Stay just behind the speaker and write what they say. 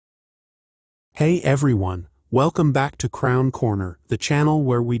Hey everyone, welcome back to K-Korner, the channel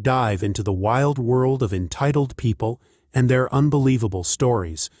where we dive into the wild world of entitled people and their unbelievable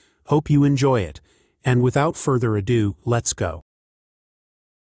stories. Hope you enjoy it, and without further ado, let's go.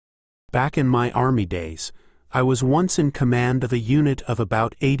 Back in my army days, I was once in command of a unit of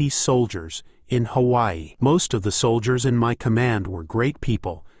about 80 soldiers in Hawaii. Most of the soldiers in my command were great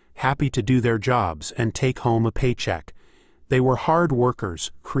people, happy to do their jobs and take home a paycheck. They were hard workers,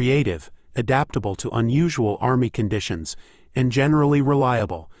 creative, adaptable to unusual army conditions, and generally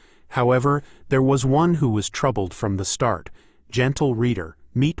reliable. However, there was one who was troubled from the start. Gentle reader,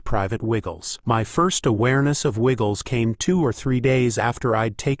 meet Private Wiggles. My first awareness of Wiggles came 2 or 3 days after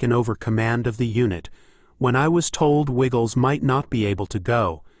I'd taken over command of the unit, when I was told Wiggles might not be able to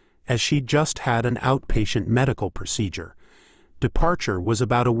go, as she'd just had an outpatient medical procedure. Departure was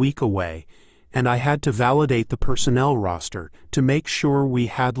about a week away, and I had to validate the personnel roster to make sure we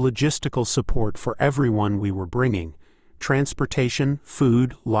had logistical support for everyone we were bringing: transportation,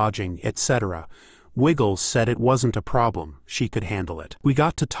 food, lodging, etc. Wiggles said it wasn't a problem, she could handle it. We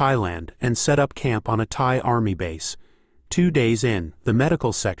got to Thailand and set up camp on a Thai army base. 2 days in, the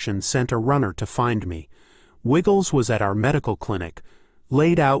medical section sent a runner to find me. Wiggles was at our medical clinic,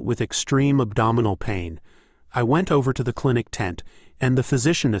 laid out with extreme abdominal pain. I went over to the clinic tent, and the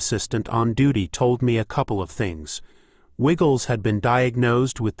physician assistant on duty told me a couple of things. Wiggles had been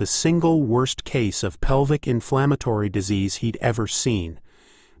diagnosed with the single worst case of pelvic inflammatory disease he'd ever seen.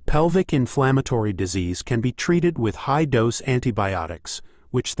 Pelvic inflammatory disease can be treated with high-dose antibiotics,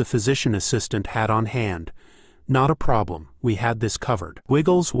 which the physician assistant had on hand. Not a problem, we had this covered.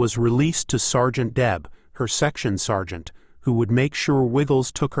 Wiggles was released to Sergeant Deb, her section sergeant, who would make sure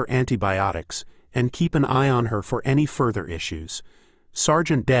Wiggles took her antibiotics and keep an eye on her for any further issues.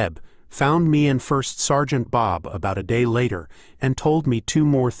 Sergeant Deb found me and First Sergeant Bob about a day later and told me 2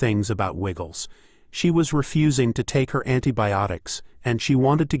 more things about Wiggles. She was refusing to take her antibiotics, and she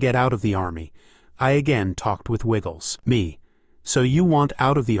wanted to get out of the army. I again talked with Wiggles. Me: so you want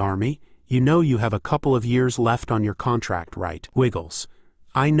out of the army? You know you have a couple of years left on your contract, right? Wiggles: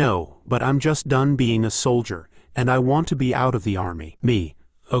 I know, but I'm just done being a soldier, and I want to be out of the army. Me: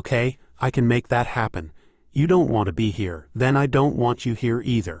 okay, I can make that happen. You don't want to be here, then I don't want you here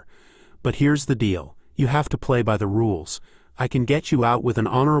either. But here's the deal, you have to play by the rules. I can get you out with an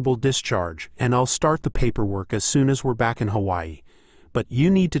honorable discharge, and I'll start the paperwork as soon as we're back in Hawaii. But you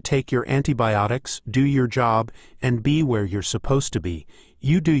need to take your antibiotics, do your job, and be where you're supposed to be.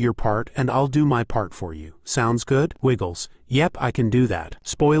 You do your part and I'll do my part for you. Sounds good? Wiggles: yep, I can do that.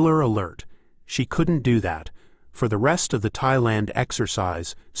 Spoiler alert: she couldn't do that. For the rest of the Thailand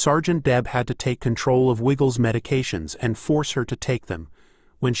exercise, Sergeant Deb had to take control of Wiggles' medications and force her to take them.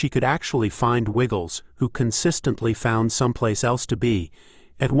 When she could actually find Wiggles, who consistently found someplace else to be,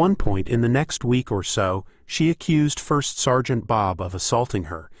 at one point in the next week or so, she accused First Sergeant Bob of assaulting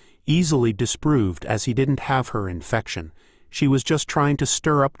her, easily disproved as he didn't have her infection. She was just trying to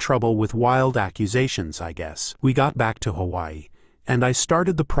stir up trouble with wild accusations, I guess. We got back to Hawaii, and I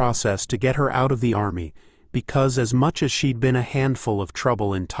started the process to get her out of the army, because as much as she'd been a handful of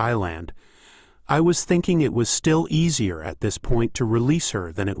trouble in Thailand, I was thinking it was still easier at this point to release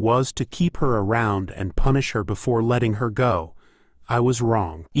her than it was to keep her around and punish her before letting her go. I was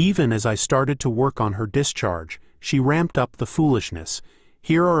wrong. Even as I started to work on her discharge, she ramped up the foolishness.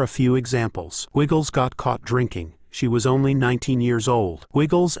 Here are a few examples. Wiggles got caught drinking. She was only 19 years old.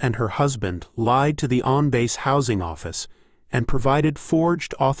 Wiggles and her husband lied to the on-base housing office and provided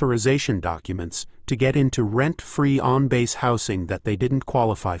forged authorization documents to get into rent-free on-base housing that they didn't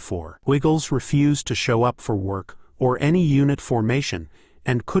qualify for. Wiggles refused to show up for work or any unit formation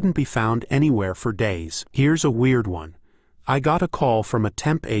and couldn't be found anywhere for days. Here's a weird one. I got a call from a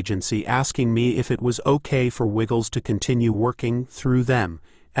temp agency asking me if it was okay for Wiggles to continue working through them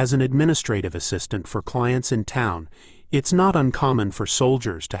as an administrative assistant for clients in town. It's not uncommon for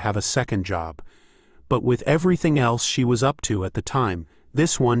soldiers to have a second job. But with everything else she was up to at the time,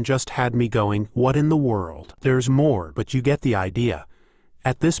 this one just had me going, what in the world? There's more, but you get the idea.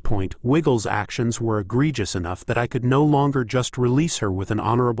 At this point, Wiggles' actions were egregious enough that I could no longer just release her with an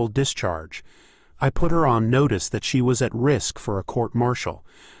honorable discharge. I put her on notice that she was at risk for a court-martial.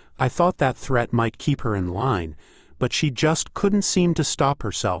 I thought that threat might keep her in line, but she just couldn't seem to stop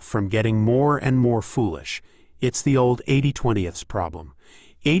herself from getting more and more foolish. It's the old 80-20ths problem.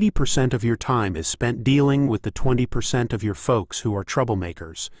 80% of your time is spent dealing with the 20% of your folks who are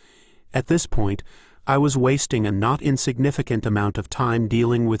troublemakers. At this point, I was wasting a not insignificant amount of time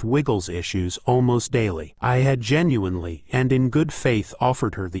dealing with Wiggles' issues almost daily. I had genuinely and in good faith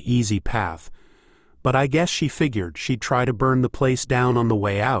offered her the easy path, but I guess she figured she'd try to burn the place down on the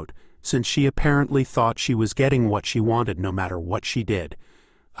way out, since she apparently thought she was getting what she wanted no matter what she did.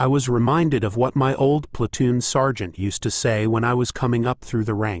 I was reminded of what my old platoon sergeant used to say when I was coming up through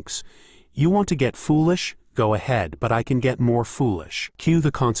the ranks. You want to get foolish? Go ahead, but I can get more foolish. Cue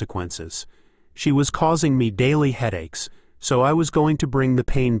the consequences. She was causing me daily headaches, so I was going to bring the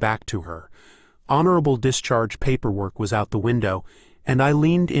pain back to her. Honorable discharge paperwork was out the window, and I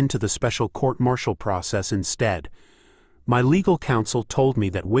leaned into the special court-martial process instead. My legal counsel told me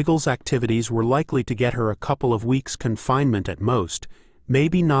that Wiggles' activities were likely to get her a couple of weeks' confinement at most,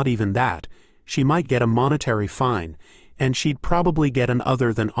 maybe not even that. She might get a monetary fine, and she'd probably get an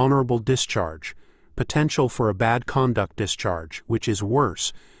other than honorable discharge, potential for a bad conduct discharge, which is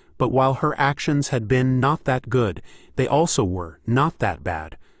worse. But while her actions had been not that good, they also were not that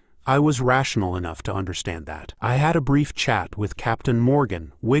bad. I was rational enough to understand that. I had a brief chat with Captain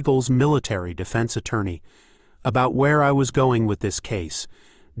Morgan, Wiggles' military defense attorney, about where I was going with this case.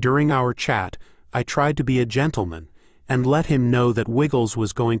 During our chat, I tried to be a gentleman and let him know that Wiggles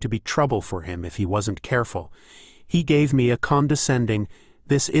was going to be trouble for him if he wasn't careful. He gave me a condescending,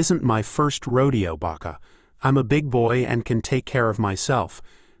 "This isn't my first rodeo, Baka. I'm a big boy and can take care of myself."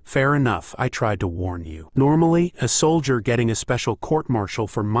 Fair enough, I tried to warn you. Normally, a soldier getting a special court-martial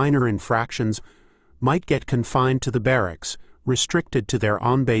for minor infractions might get confined to the barracks, restricted to their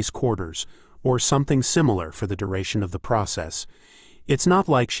on-base quarters, or something similar for the duration of the process. It's not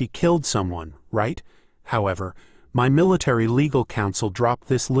like she killed someone, right? However, my military legal counsel dropped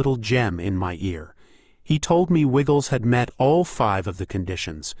this little gem in my ear. He told me Wiggles had met all 5 of the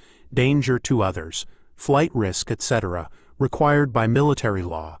conditions, danger to others, flight risk, etc., required by military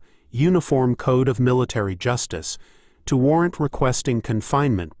law, Uniform Code of Military Justice, to warrant requesting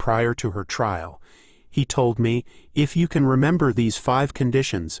confinement prior to her trial. He told me, if you can remember these 5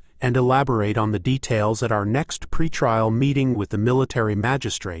 conditions and elaborate on the details at our next pretrial meeting with the military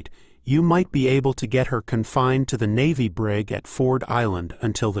magistrate, you might be able to get her confined to the Navy brig at Ford Island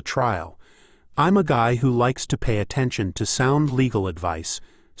until the trial. I'm a guy who likes to pay attention to sound legal advice,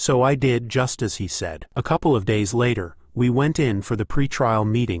 so I did just as he said. A couple of days later, we went in for the pretrial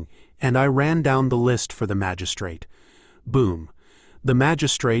meeting, and I ran down the list for the magistrate. Boom. The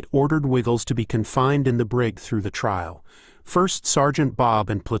magistrate ordered Wiggles to be confined in the brig through the trial. First Sergeant Bob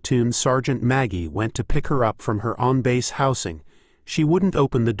and Platoon Sergeant Maggie went to pick her up from her on-base housing. She wouldn't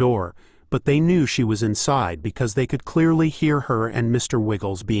open the door, but they knew she was inside because they could clearly hear her and Mr.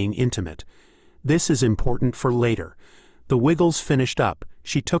 Wiggles being intimate. This is important for later. The Wiggles finished up,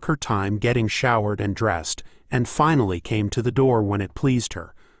 she took her time getting showered and dressed, and finally came to the door when it pleased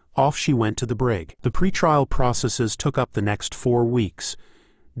her. Off she went to the brig. The pretrial processes took up the next 4 weeks.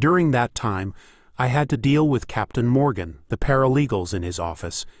 During that time, I had to deal with Captain Morgan, the paralegals in his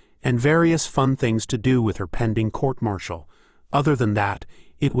office, and various fun things to do with her pending court-martial. Other than that,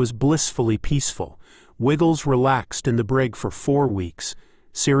 it was blissfully peaceful. Wiggles relaxed in the brig for 4 weeks.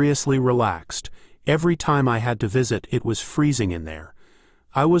 Seriously relaxed. Every time I had to visit, it was freezing in there.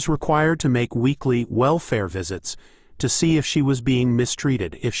 I was required to make weekly welfare visits to see if she was being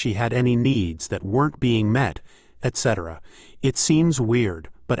mistreated, if she had any needs that weren't being met, etc. It seems weird,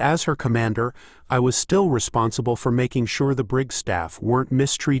 but as her commander, I was still responsible for making sure the brig staff weren't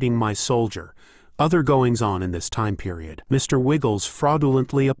mistreating my soldier. Other goings-on in this time period. Mr. Wiggles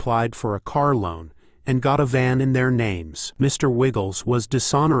fraudulently applied for a car loan and got a van in their names. Mr. Wiggles was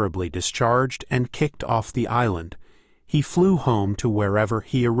dishonorably discharged and kicked off the island. He flew home to wherever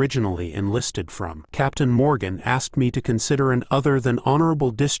he originally enlisted from. Captain Morgan asked me to consider an other than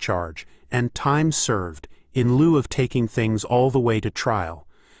honorable discharge and time served in lieu of taking things all the way to trial.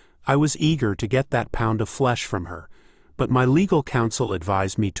 I was eager to get that pound of flesh from her, but my legal counsel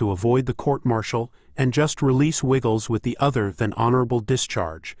advised me to avoid the court-martial and just release Wiggles with the other than honorable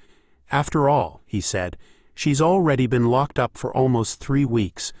discharge. After all, he said, she's already been locked up for almost 3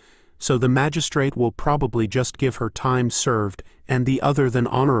 weeks, so the magistrate will probably just give her time served and the other than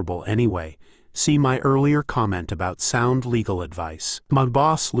honorable anyway. See my earlier comment about sound legal advice. My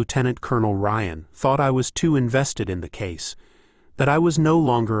boss, Lieutenant Colonel Ryan, thought I was too invested in the case, that I was no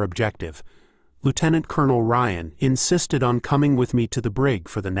longer objective. Lieutenant Colonel Ryan insisted on coming with me to the brig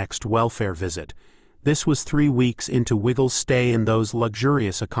for the next welfare visit. This was 3 weeks into Wiggles' stay in those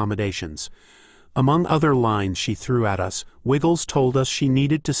luxurious accommodations. Among other lines she threw at us, Wiggles told us she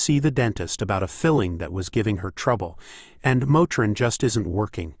needed to see the dentist about a filling that was giving her trouble, and Motrin just isn't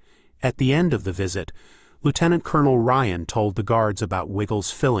working. At the end of the visit, Lieutenant Colonel Ryan told the guards about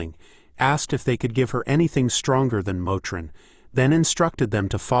Wiggles' filling, asked if they could give her anything stronger than Motrin, then instructed them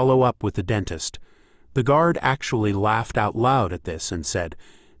to follow up with the dentist. The guard actually laughed out loud at this and said,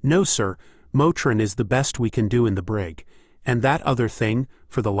 "No, sir, Motrin is the best we can do in the brig," And that other thing,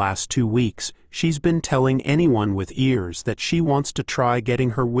 for the last 2 weeks, she's been telling anyone with ears that she wants to try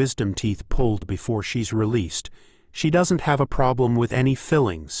getting her wisdom teeth pulled before she's released. She doesn't have a problem with any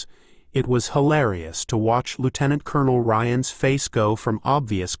fillings. It was hilarious to watch Lieutenant Colonel Ryan's face go from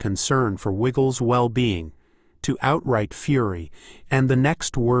obvious concern for Wiggles' well-being to outright fury, and the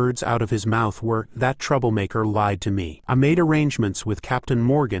next words out of his mouth were, "That troublemaker lied to me." I made arrangements with Captain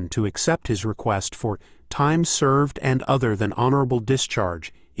Morgan to accept his request for time served and other than honorable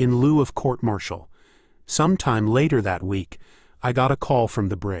discharge in lieu of court-martial. Sometime later that week, I got a call from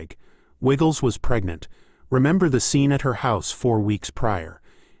the brig. Wiggles was pregnant. Remember the scene at her house 4 weeks prior?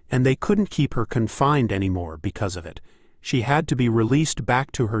 And they couldn't keep her confined anymore because of it. She had to be released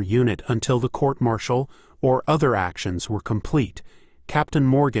back to her unit until the court-martial or other actions were complete. Captain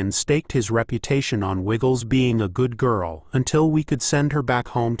Morgan staked his reputation on Wiggles being a good girl until we could send her back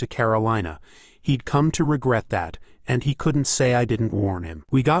home to Carolina. He'd come to regret that, and he couldn't say I didn't warn him.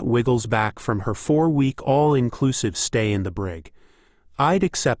 We got Wiggles back from her 4-week all-inclusive stay in the brig. I'd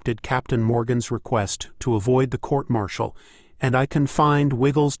accepted Captain Morgan's request to avoid the court-martial, and I confined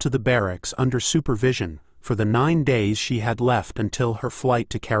Wiggles to the barracks under supervision for the 9 days she had left until her flight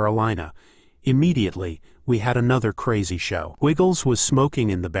to Carolina. Immediately, we had another crazy show. Wiggles was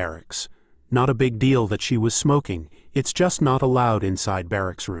smoking in the barracks. Not a big deal that she was smoking, it's just not allowed inside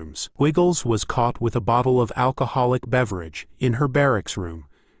barracks rooms. Wiggles was caught with a bottle of alcoholic beverage in her barracks room.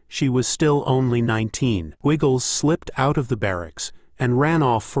 She was still only 19. Wiggles slipped out of the barracks and ran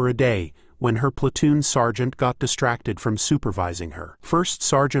off for a day when her platoon sergeant got distracted from supervising her. First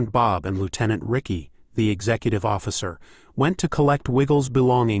Sergeant Bob and Lieutenant Ricky, the executive officer, went to collect Wiggles'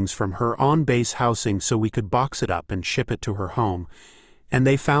 belongings from her on-base housing so we could box it up and ship it to her home. And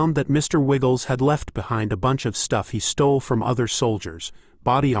they found that Mr. Wiggles had left behind a bunch of stuff he stole from other soldiers,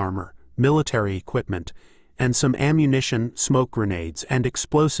 body armor, military equipment, and some ammunition, smoke grenades, and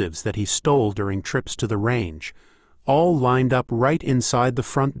explosives that he stole during trips to the range, all lined up right inside the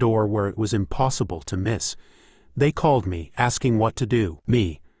front door where it was impossible to miss. They called me, asking what to do.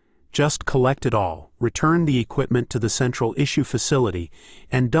 Me. Just collect it all, return the equipment to the central issue facility,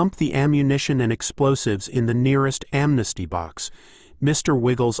 and dump the ammunition and explosives in the nearest amnesty box. Mr.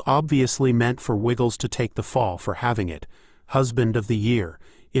 Wiggles obviously meant for Wiggles to take the fall for having it. Husband of the year.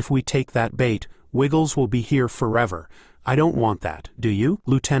 If we take that bait, Wiggles will be here forever. I don't want that, do you?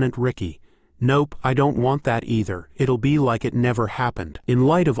 Lieutenant Ricky. Nope, I don't want that either. It'll be like it never happened. In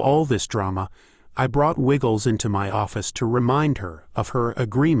light of all this drama, I brought Wiggles into my office to remind her of her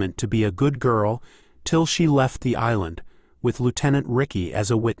agreement to be a good girl till she left the island, with Lieutenant Ricky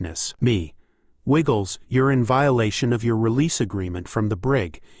as a witness. Me. Wiggles, you're in violation of your release agreement from the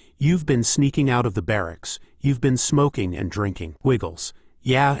brig. You've been sneaking out of the barracks. You've been smoking and drinking. Wiggles.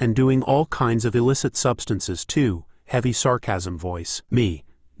 Yeah, and doing all kinds of illicit substances too. Heavy sarcasm voice. Me.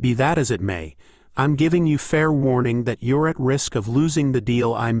 Be that as it may, I'm giving you fair warning that you're at risk of losing the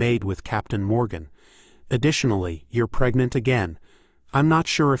deal I made with Captain Morgan. Additionally, you're pregnant again. I'm not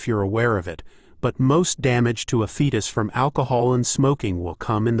sure if you're aware of it, but most damage to a fetus from alcohol and smoking will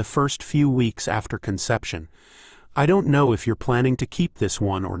come in the first few weeks after conception. I don't know if you're planning to keep this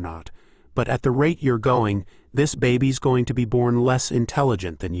one or not, but at the rate you're going, this baby's going to be born less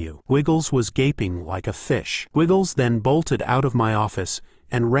intelligent than you. Wiggles was gaping like a fish. Wiggles then bolted out of my office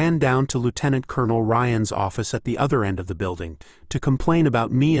and ran down to Lieutenant Colonel Ryan's office at the other end of the building to complain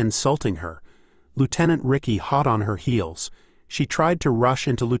about me insulting her. Lieutenant Ricky hot on her heels. She tried to rush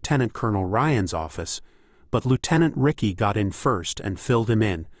into Lieutenant Colonel Ryan's office, but Lieutenant Ricky got in first and filled him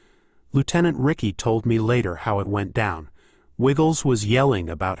in. Lieutenant Ricky told me later how it went down. Wiggles was yelling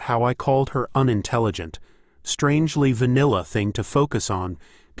about how I called her unintelligent. Strangely vanilla thing to focus on,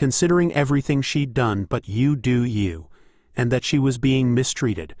 considering everything she'd done but you do you, and that she was being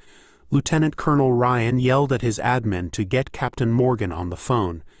mistreated. Lieutenant Colonel Ryan yelled at his admin to get Captain Morgan on the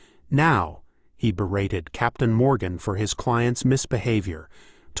phone. Now, he berated Captain Morgan for his client's misbehavior,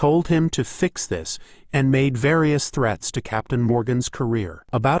 told him to fix this, and made various threats to Captain Morgan's career.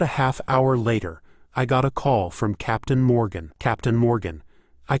 About a half hour later, I got a call from Captain Morgan. Captain Morgan,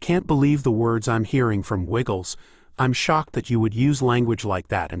 I can't believe the words I'm hearing from Wiggles. I'm shocked that you would use language like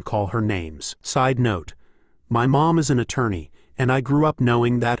that and call her names. Side note, my mom is an attorney, and I grew up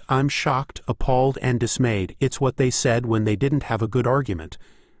knowing that I'm shocked, appalled, and dismayed. It's what they said when they didn't have a good argument.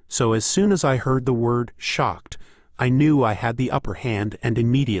 So as soon as I heard the word shocked, I knew I had the upper hand and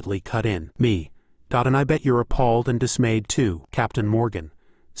immediately cut in. Me. And I bet you're appalled and dismayed too, Captain Morgan.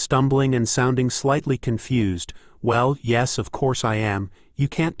 Stumbling and sounding slightly confused. Well, yes, of course I am. You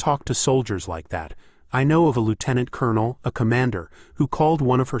can't talk to soldiers like that. I know of a lieutenant colonel, a commander, who called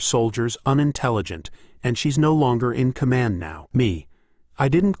one of her soldiers unintelligent and she's no longer in command now. Me. I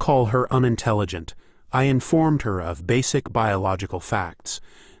didn't call her unintelligent. I informed her of basic biological facts.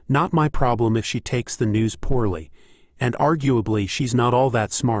 Not my problem if she takes the news poorly. And arguably she's not all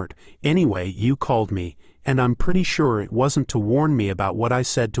that smart. Anyway, you called me, and I'm pretty sure it wasn't to warn me about what I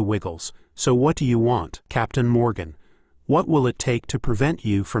said to Wiggles. So what do you want, Captain Morgan? What will it take to prevent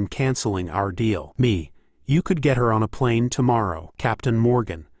you from canceling our deal? Me. You could get her on a plane tomorrow, Captain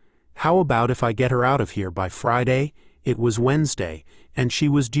Morgan. How about if I get her out of here by Friday? It was Wednesday, and she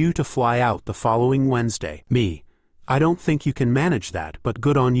was due to fly out the following Wednesday. Me. I don't think you can manage that, but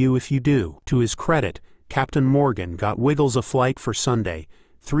good on you if you do. To his credit, Captain Morgan got Wiggles a flight for Sunday,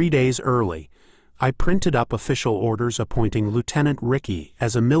 3 days early. I printed up official orders appointing Lieutenant Ricky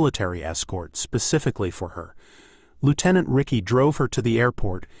as a military escort specifically for her. Lieutenant Ricky drove her to the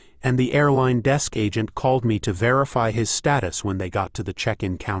airport, and the airline desk agent called me to verify his status when they got to the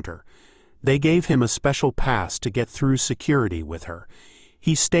check-in counter. They gave him a special pass to get through security with her.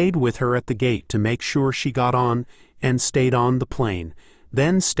 He stayed with her at the gate to make sure she got on and stayed on the plane,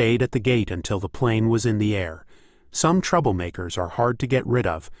 then stayed at the gate until the plane was in the air. Some troublemakers are hard to get rid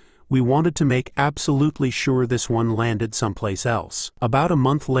of. We wanted to make absolutely sure this one landed someplace else. About a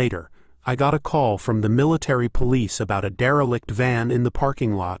month later, I got a call from the military police about a derelict van in the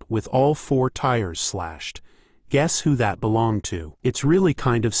parking lot with all 4 tires slashed. Guess who that belonged to? It's really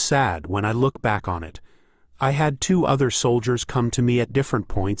kind of sad when I look back on it. I had 2 other soldiers come to me at different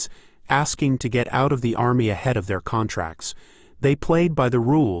points, asking to get out of the army ahead of their contracts. They played by the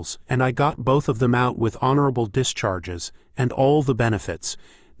rules, and I got both of them out with honorable discharges and all the benefits.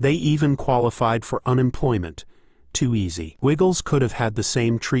 They even qualified for unemployment. Too easy. Wiggles could have had the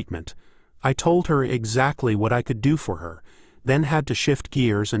same treatment. I told her exactly what I could do for her, then had to shift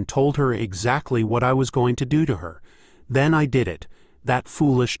gears and told her exactly what I was going to do to her. Then I did it, that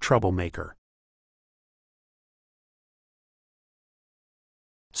foolish troublemaker.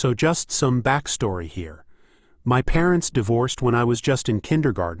 So just some backstory here. My parents divorced when I was just in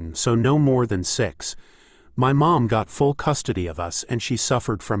kindergarten, so no more than 6. My mom got full custody of us and she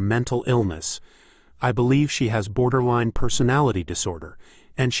suffered from mental illness. I believe she has borderline personality disorder,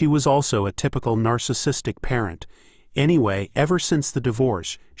 and she was also a typical narcissistic parent. Anyway, ever since the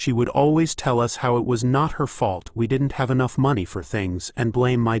divorce, she would always tell us how it was not her fault we didn't have enough money for things and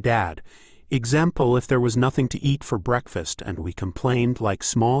blame my dad. Example, if there was nothing to eat for breakfast and we complained like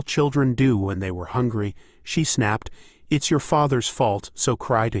small children do when they were hungry, she snapped, "It's your father's fault, so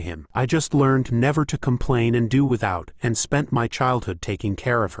cry to him." I just learned never to complain and do without, and spent my childhood taking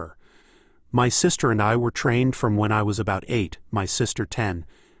care of her. My sister and I were trained from when I was about 8, my sister 10,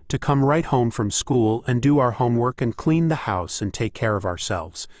 to come right home from school and do our homework and clean the house and take care of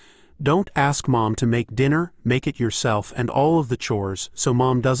ourselves. Don't ask mom to make dinner, make it yourself and all of the chores so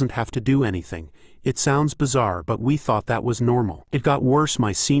mom doesn't have to do anything. It sounds bizarre, but we thought that was normal. It got worse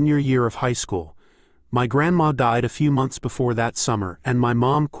my senior year of high school. My grandma died a few months before that summer, and my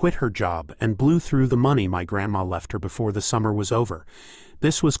mom quit her job and blew through the money my grandma left her before the summer was over.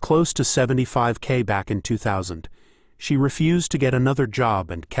 This was close to $75K back in 2000. She refused to get another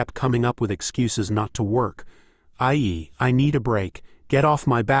job and kept coming up with excuses not to work, i.e., I need a break, get off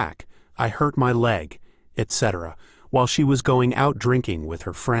my back, I hurt my leg, etc., while she was going out drinking with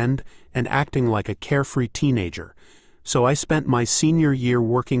her friend and acting like a carefree teenager. So I spent my senior year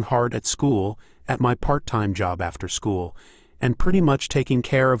working hard at school, at my part-time job after school, and pretty much taking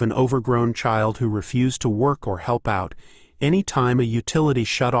care of an overgrown child who refused to work or help out. Any time a utility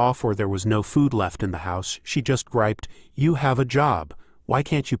shut off or there was no food left in the house, she just griped, "You have a job. Why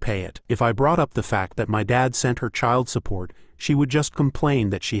can't you pay it?" If I brought up the fact that my dad sent her child support, she would just complain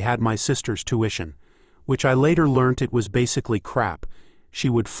that she had my sister's tuition, which I later learnt it was basically crap. She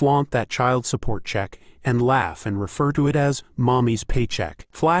would flaunt that child support check and laugh and refer to it as mommy's paycheck.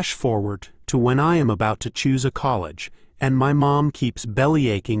 Flash forward to when I am about to choose a college, and my mom keeps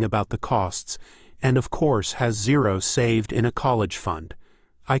bellyaching about the costs, and of course has zero saved in a college fund.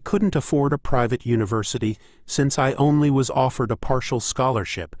 I couldn't afford a private university since I only was offered a partial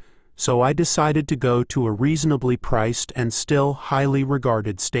scholarship, so I decided to go to a reasonably priced and still highly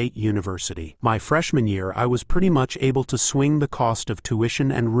regarded state university. My freshman year I was pretty much able to swing the cost of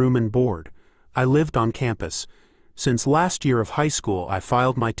tuition and room and board. I lived on campus. Since last year of high school I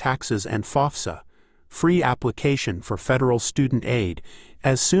filed my taxes and FOFSA, free application for federal student aid,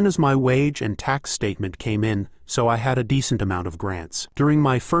 as soon as my wage and tax statement came in, so I had a decent amount of grants. During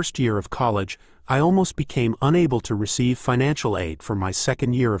my first year of college, I almost became unable to receive financial aid for my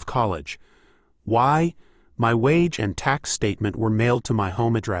second year of college. Why? My wage and tax statement were mailed to my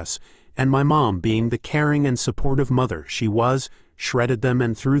home address, and my mom, being the caring and supportive mother she was, shredded them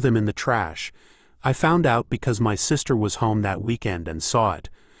and threw them in the trash. I found out because my sister was home that weekend and saw it.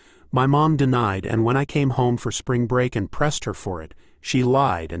 My mom denied, and when I came home for spring break and pressed her for it, she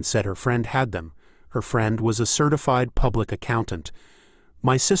lied and said her friend had them. Her friend was a certified public accountant.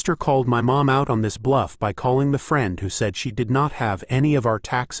 My sister called my mom out on this bluff by calling the friend who said she did not have any of our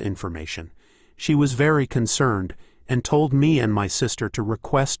tax information. She was very concerned and told me and my sister to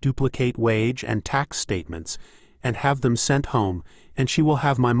request duplicate wage and tax statements and have them sent home, and she will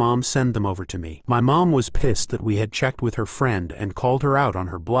have my mom send them over to me. My mom was pissed that we had checked with her friend and called her out on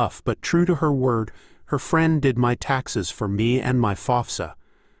her bluff, but true to her word, her friend did my taxes for me and my FOFSA.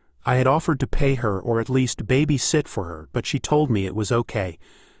 I had offered to pay her or at least babysit for her, but she told me it was okay.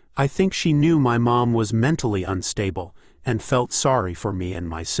 I think she knew my mom was mentally unstable and felt sorry for me and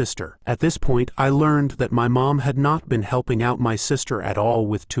my sister. At this point, I learned that my mom had not been helping out my sister at all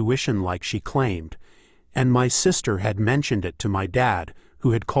with tuition like she claimed, and my sister had mentioned it to my dad,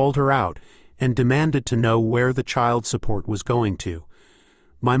 who had called her out and demanded to know where the child support was going to.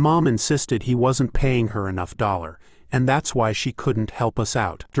 My mom insisted he wasn't paying her enough dollar, and that's why she couldn't help us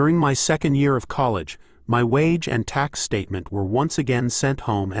out. During my second year of college, my wage and tax statement were once again sent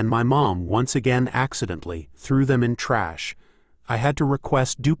home, and my mom once again accidentally threw them in trash. I had to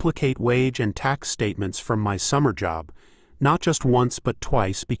request duplicate wage and tax statements from my summer job, not just once but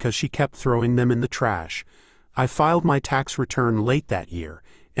twice, because she kept throwing them in the trash. I filed my tax return late that year,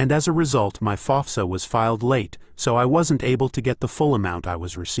 and as a result my FOFSA was filed late, so I wasn't able to get the full amount I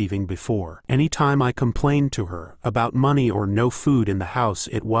was receiving before. Anytime I complained to her about money or no food in the house,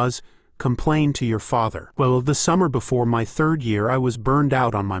 it was, "Complain to your father." Well, the summer before my third year I was burned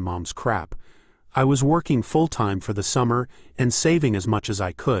out on my mom's crap. I was working full-time for the summer and saving as much as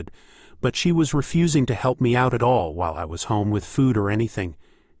I could, but she was refusing to help me out at all while I was home with food or anything.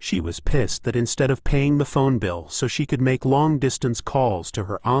 She was pissed that instead of paying the phone bill so she could make long-distance calls to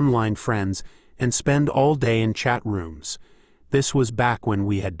her online friends and spend all day in chat rooms. This was back when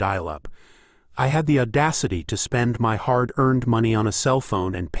we had dial-up. I had the audacity to spend my hard-earned money on a cell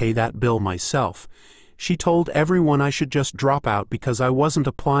phone and pay that bill myself. She told everyone I should just drop out because I wasn't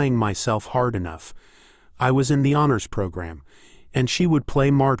applying myself hard enough. I was in the honors program, and she would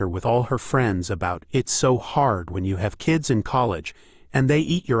play martyr with all her friends about it's so hard when you have kids in college and they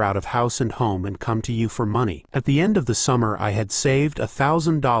eat your out of house and home and come to you for money. At the end of the summer I had saved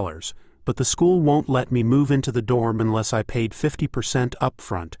 $1,000, but the school won't let me move into the dorm unless I paid 50%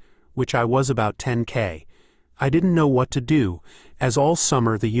 upfront, which I was about $10K. I didn't know what to do, as all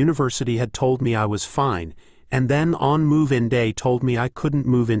summer the university had told me I was fine, and then on move-in day told me I couldn't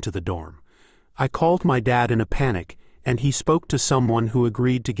move into the dorm. I called my dad in a panic, and he spoke to someone who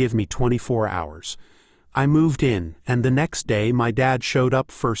agreed to give me 24 hours. I moved in, and the next day my dad showed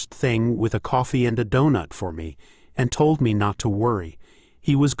up first thing with a coffee and a donut for me, and told me not to worry.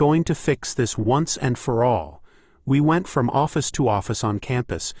 He was going to fix this once and for all. We went from office to office on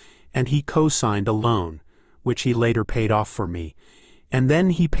campus, and he co-signed a loan, which he later paid off for me, and then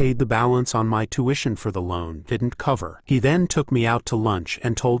he paid the balance on my tuition for the loan didn't cover. He then took me out to lunch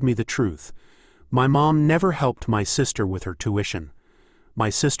and told me the truth. My mom never helped my sister with her tuition. My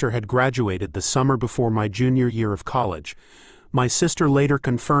sister had graduated the summer before my junior year of college. My sister later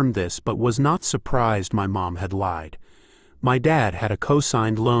confirmed this but was not surprised my mom had lied. My dad had a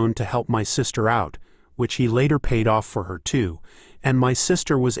co-signed loan to help my sister out, which he later paid off for her too, and my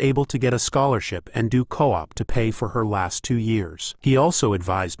sister was able to get a scholarship and do co-op to pay for her last 2 years. He also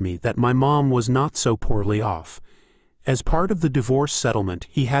advised me that my mom was not so poorly off. As part of the divorce settlement,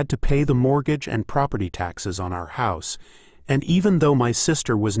 he had to pay the mortgage and property taxes on our house, and even though my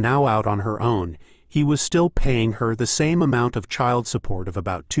sister was now out on her own, he was still paying her the same amount of child support of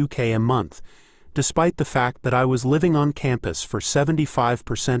about $2K a month, despite the fact that I was living on campus for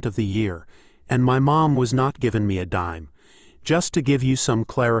 75% of the year, and my mom was not giving me a dime. Just to give you some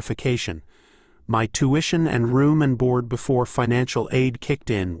clarification, my tuition and room and board before financial aid kicked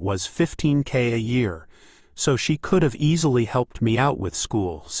in was $15K a year, so she could have easily helped me out with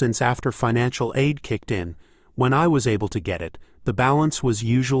school, since after financial aid kicked in, when I was able to get it, the balance was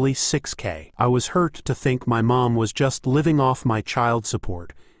usually $6K. I was hurt to think my mom was just living off my child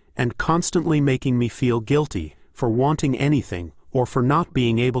support and constantly making me feel guilty for wanting anything or for not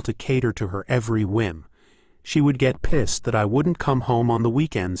being able to cater to her every whim. She would get pissed that I wouldn't come home on the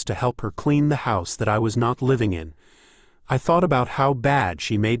weekends to help her clean the house that I was not living in. I thought about how bad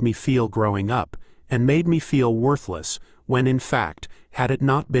she made me feel growing up and made me feel worthless, when in fact, had it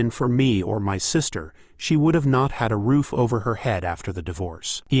not been for me or my sister, she would have not had a roof over her head after the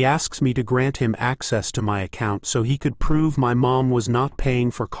divorce. He asks me to grant him access to my account so he could prove my mom was not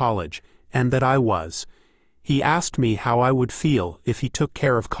paying for college, and that I was. He asked me how I would feel if he took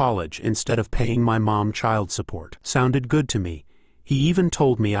care of college instead of paying my mom child support. Sounded good to me. He even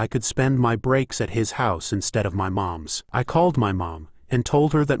told me I could spend my breaks at his house instead of my mom's. I called my mom and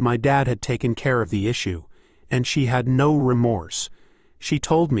told her that my dad had taken care of the issue, and she had no remorse. She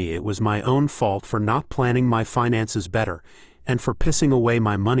told me it was my own fault for not planning my finances better and for pissing away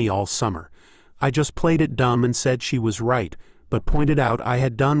my money all summer. I just played it dumb and said she was right, but pointed out I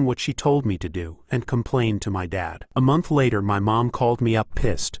had done what she told me to do and complained to my dad. A month later, my mom called me up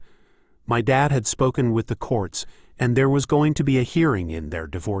pissed. My dad had spoken with the courts, and there was going to be a hearing in their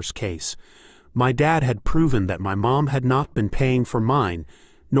divorce case. My dad had proven that my mom had not been paying for mine,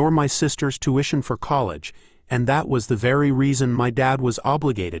 nor my sister's tuition for college, and that was the very reason my dad was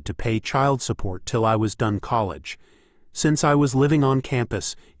obligated to pay child support till I was done college. Since I was living on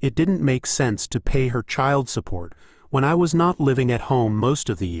campus, it didn't make sense to pay her child support when I was not living at home most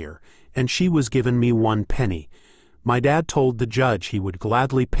of the year, and she was giving me 1 penny. My dad told the judge he would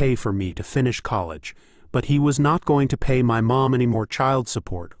gladly pay for me to finish college, but he was not going to pay my mom any more child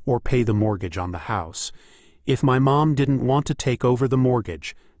support or pay the mortgage on the house. If my mom didn't want to take over the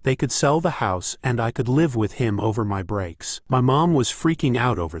mortgage, they could sell the house and I could live with him over my breaks. My mom was freaking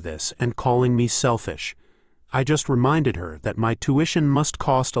out over this and calling me selfish. I just reminded her that my tuition must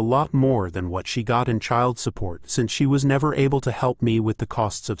cost a lot more than what she got in child support since she was never able to help me with the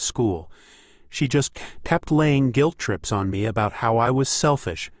costs of school. She just kept laying guilt trips on me about how I was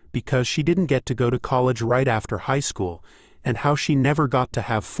selfish because she didn't get to go to college right after high school, and how she never got to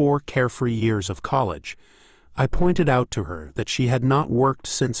have 4 carefree years of college. I pointed out to her that she had not worked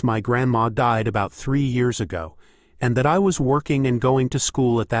since my grandma died about 3 years ago, and that I was working and going to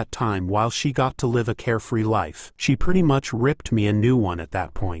school at that time while she got to live a carefree life. She pretty much ripped me a new one at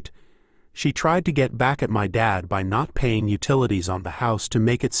that point. She tried to get back at my dad by not paying utilities on the house to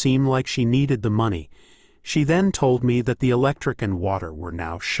make it seem like she needed the money. She then told me that the electric and water were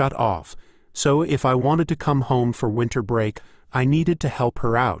now shut off, so if I wanted to come home for winter break, I needed to help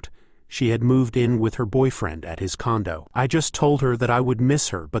her out. She had moved in with her boyfriend at his condo. I just told her that I would miss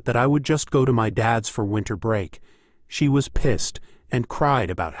her, but that I would just go to my dad's for winter break. She was pissed and cried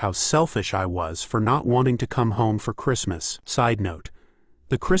about how selfish I was for not wanting to come home for Christmas. Side note: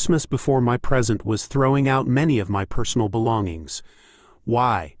 the Christmas before my present was throwing out many of my personal belongings.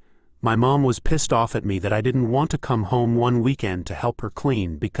 Why? My mom was pissed off at me that I didn't want to come home one weekend to help her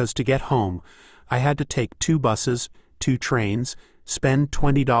clean because to get home, I had to take 2 buses, 2 trains, spend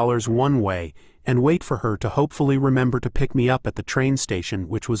 $20 one way, and wait for her to hopefully remember to pick me up at the train station,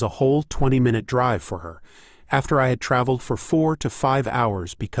 which was a whole 20-minute drive for her, after I had traveled for 4 to 5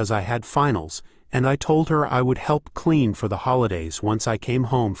 hours because I had finals, and I told her I would help clean for the holidays once I came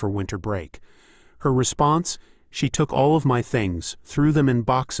home for winter break. Her response? She took all of my things, threw them in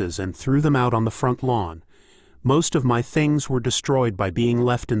boxes, and threw them out on the front lawn. Most of my things were destroyed by being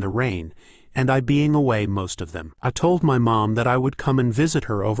left in the rain, and I being away most of them. I told my mom that I would come and visit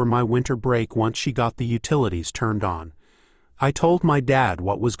her over my winter break once she got the utilities turned on. I told my dad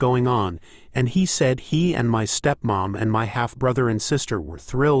what was going on, and he said he and my stepmom and my half-brother and sister were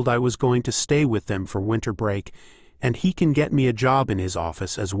thrilled I was going to stay with them for winter break, and he can get me a job in his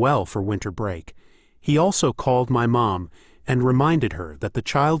office as well for winter break. He also called my mom and reminded her that the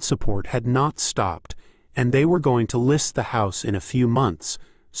child support had not stopped, and they were going to list the house in a few months,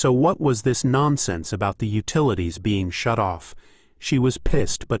 so what was this nonsense about the utilities being shut off? She was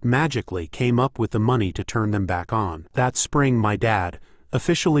pissed but magically came up with the money to turn them back on. That spring my dad,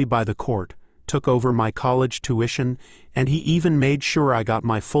 officially by the court, took over my college tuition, and he even made sure I got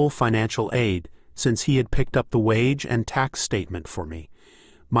my full financial aid, since he had picked up the wage and tax statement for me.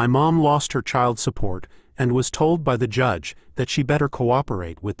 My mom lost her child support and was told by the judge that she better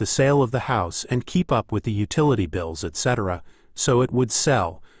cooperate with the sale of the house and keep up with the utility bills, etc., so it would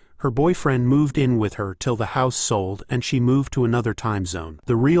sell. Her boyfriend moved in with her till the house sold and she moved to another time zone.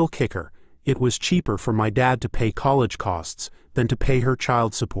 The real kicker: it was cheaper for my dad to pay college costs than to pay her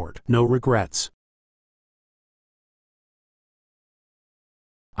child support. No regrets.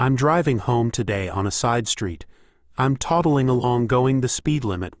 I'm driving home today on a side street. I'm toddling along going the speed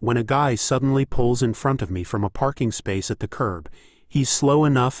limit when a guy suddenly pulls in front of me from a parking space at the curb. He's slow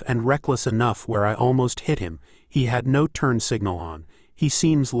enough and reckless enough where I almost hit him. He had no turn signal on. He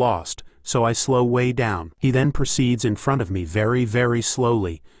seems lost, so I slow way down. He then proceeds in front of me very, very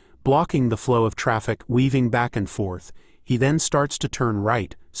slowly, blocking the flow of traffic, weaving back and forth. He then starts to turn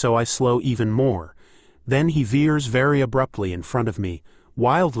right, so I slow even more. Then he veers very abruptly in front of me,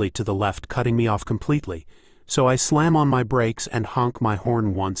 wildly to the left, cutting me off completely. So I slam on my brakes and honk my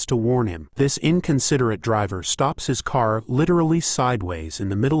horn once to warn him. This inconsiderate driver stops his car literally sideways in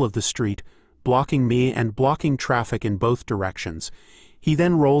the middle of the street, blocking me and blocking traffic in both directions. He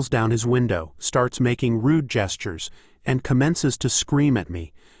then rolls down his window, starts making rude gestures, and commences to scream at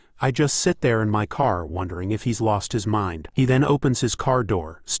me. I just sit there in my car wondering if he's lost his mind. He then opens his car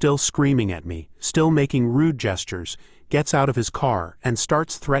door, still screaming at me, still making rude gestures, gets out of his car, and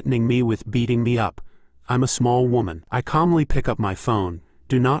starts threatening me with beating me up. I'm a small woman. I calmly pick up my phone.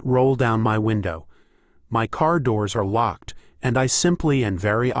 Do not roll down my window. My car doors are locked, and I simply and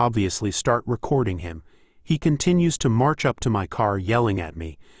very obviously start recording him. He continues to march up to my car yelling at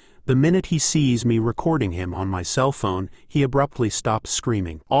me. The minute he sees me recording him on my cell phone, he abruptly stops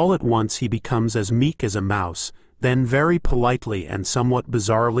screaming. All at once he becomes as meek as a mouse, then very politely and somewhat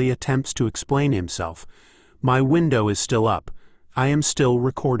bizarrely attempts to explain himself. My window is still up. I am still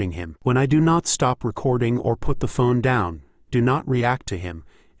recording him. When I do not stop recording or put the phone down, do not react to him,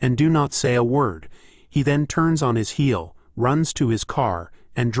 and do not say a word, he then turns on his heel, runs to his car,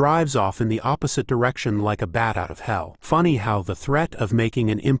 and drives off in the opposite direction like a bat out of hell. Funny how the threat of making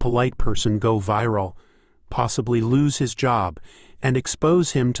an impolite person go viral, possibly lose his job, and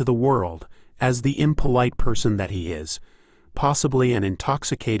expose him to the world as the impolite person that he is, possibly an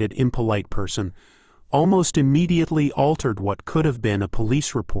intoxicated impolite person, almost immediately altered what could have been a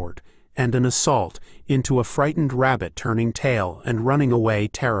police report and an assault into a frightened rabbit turning tail and running away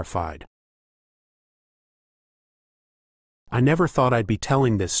terrified. I never thought I'd be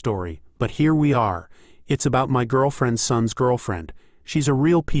telling this story, but here we are. It's about my girlfriend's son's girlfriend. She's a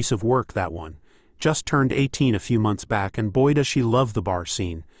real piece of work, that one. Just turned 18 a few months back, and boy does she love the bar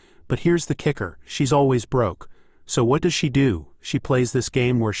scene. But here's the kicker, she's always broke. So what does she do? She plays this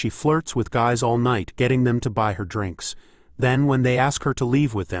game where she flirts with guys all night, getting them to buy her drinks. Then when they ask her to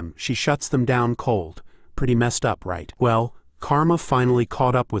leave with them, she shuts them down cold. Pretty messed up, right? Well, karma finally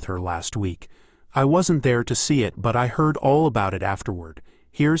caught up with her last week. I wasn't there to see it, but I heard all about it afterward.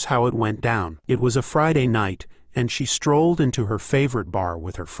 Here's how it went down. It was a Friday night, and she strolled into her favorite bar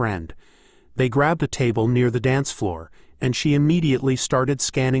with her friend. They grabbed a table near the dance floor, and she immediately started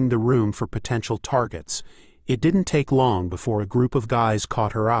scanning the room for potential targets. It didn't take long before a group of guys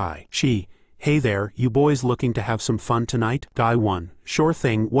caught her eye. She, "Hey there, you boys looking to have some fun tonight?" Guy 1, "Sure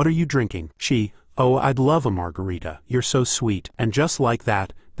thing, what are you drinking?" She, "Oh, I'd love a margarita, you're so sweet." And just like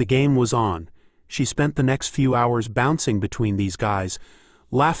that, the game was on. She spent the next few hours bouncing between these guys,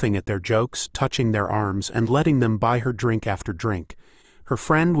 laughing at their jokes, touching their arms, and letting them buy her drink after drink. Her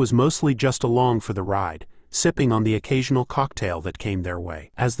friend was mostly just along for the ride, sipping on the occasional cocktail that came their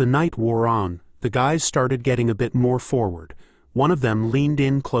way. As the night wore on, the guys started getting a bit more forward. One of them leaned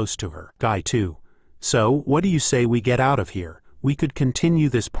in close to her. Guy 2, "So, what do you say we get out of here? We could continue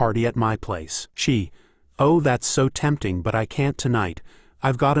this party at my place." She, "Oh, that's so tempting, but I can't tonight.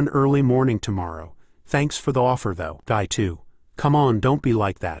 I've got an early morning tomorrow. Thanks for the offer though." Guy 2, "Come on, don't be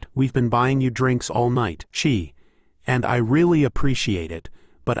like that. We've been buying you drinks all night." She, "And I really appreciate it,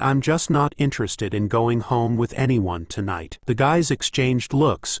 but I'm just not interested in going home with anyone tonight." The guys exchanged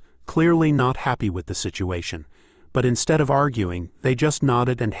looks, clearly not happy with the situation. But instead of arguing, they just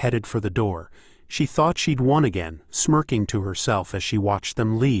nodded and headed for the door. She thought she'd won again, smirking to herself as she watched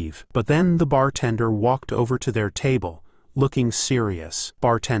them leave. But then the bartender walked over to their table, looking serious.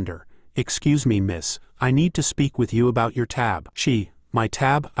 Bartender, "Excuse me, miss, I need to speak with you about your tab." She, "My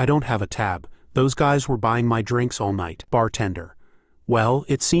tab? I don't have a tab. Those guys were buying my drinks all night." Bartender, "Well,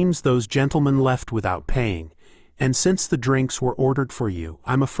 it seems those gentlemen left without paying. And since the drinks were ordered for you,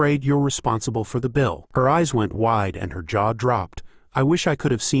 I'm afraid you're responsible for the bill." Her eyes went wide and her jaw dropped. I wish I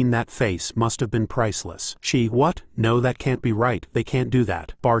could have seen that face, must have been priceless. She, "What? No, that can't be right, they can't do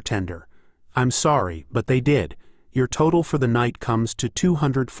that." Bartender, "I'm sorry, but they did. Your total for the night comes to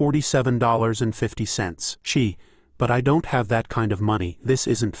 $247.50. She, "But I don't have that kind of money, this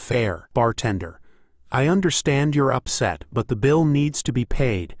isn't fair." Bartender, "I understand you're upset, but the bill needs to be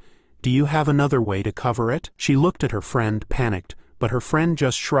paid. Do you have another way to cover it?" She looked at her friend, panicked, but her friend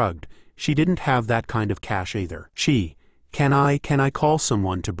just shrugged. She didn't have that kind of cash either. She, Can I call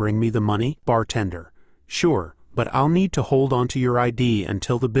someone to bring me the money?" Bartender, "Sure, but I'll need to hold on to your ID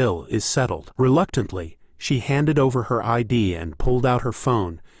until the bill is settled." Reluctantly, she handed over her ID and pulled out her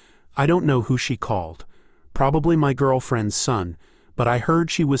phone. I don't know who she called. Probably my girlfriend's son, but I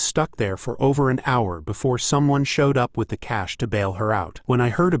heard she was stuck there for over an hour before someone showed up with the cash to bail her out. When I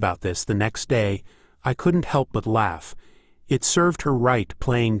heard about this the next day, I couldn't help but laugh. It served her right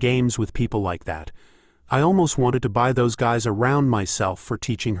playing games with people like that. I almost wanted to buy those guys around myself for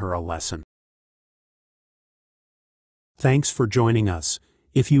teaching her a lesson. Thanks for joining us.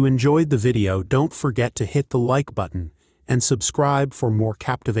 If you enjoyed the video, don't forget to hit the like button and subscribe for more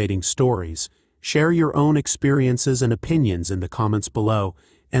captivating stories. Share your own experiences and opinions in the comments below,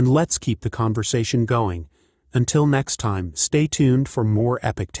 and let's keep the conversation going. Until next time, stay tuned for more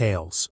epic tales.